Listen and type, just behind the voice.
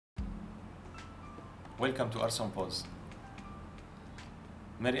Welcome to our Pause.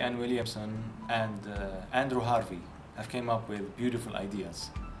 Marianne Williamson and Andrew Harvey have came up with beautiful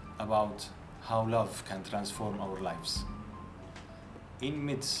ideas about how love can transform our lives. In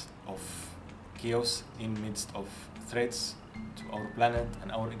midst of chaos, in midst of threats to our planet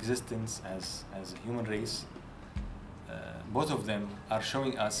and our existence as a human race, both of them are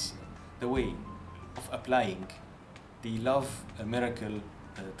showing us the way of applying the love miracle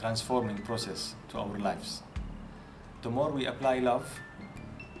transforming process to our lives. The more we apply love,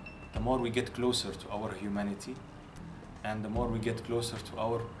 the more we get closer to our humanity, and the more we get closer to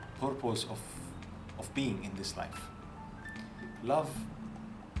our purpose of being in this life. Love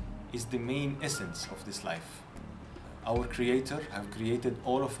is the main essence of this life. Our Creator has created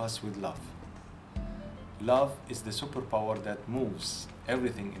all of us with love. Love is the superpower that moves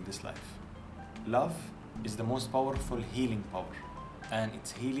everything in this life. Love is the most powerful healing power, and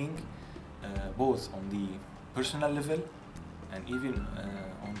it's healing both on the personal level and even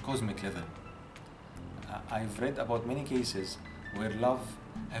on cosmic level. I've read about many cases where love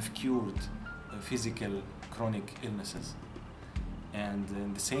have cured physical chronic illnesses. And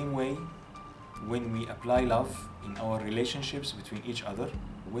in the same way, when we apply love in our relationships between each other,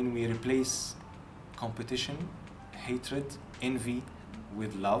 when we replace competition, hatred, envy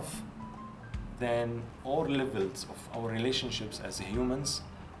with love, then all levels of our relationships as humans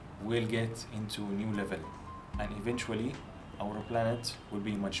will get into a new level, and eventually our planet will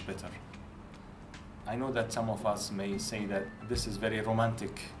be much better. I know that some of us may say that this is very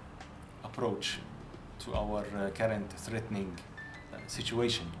romantic approach to our current threatening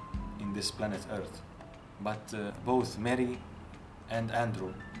situation in this planet Earth, but both Mary and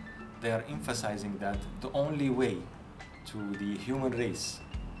Andrew, they are emphasizing that the only way to the human race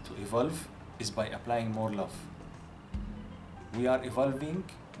to evolve is by applying more love. We are evolving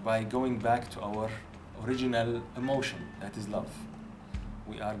by going back to our original emotion, that is love.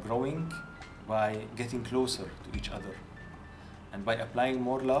 We are growing by getting closer to each other. And by applying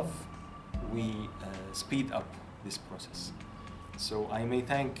more love, we speed up this process. So I may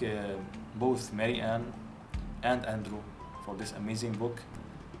thank both Marianne and Andrew for this amazing book.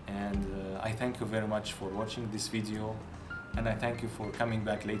 And I thank you very much for watching this video. And I thank you for coming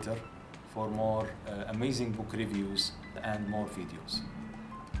back later for more amazing book reviews and more videos.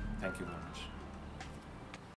 Thank you very much.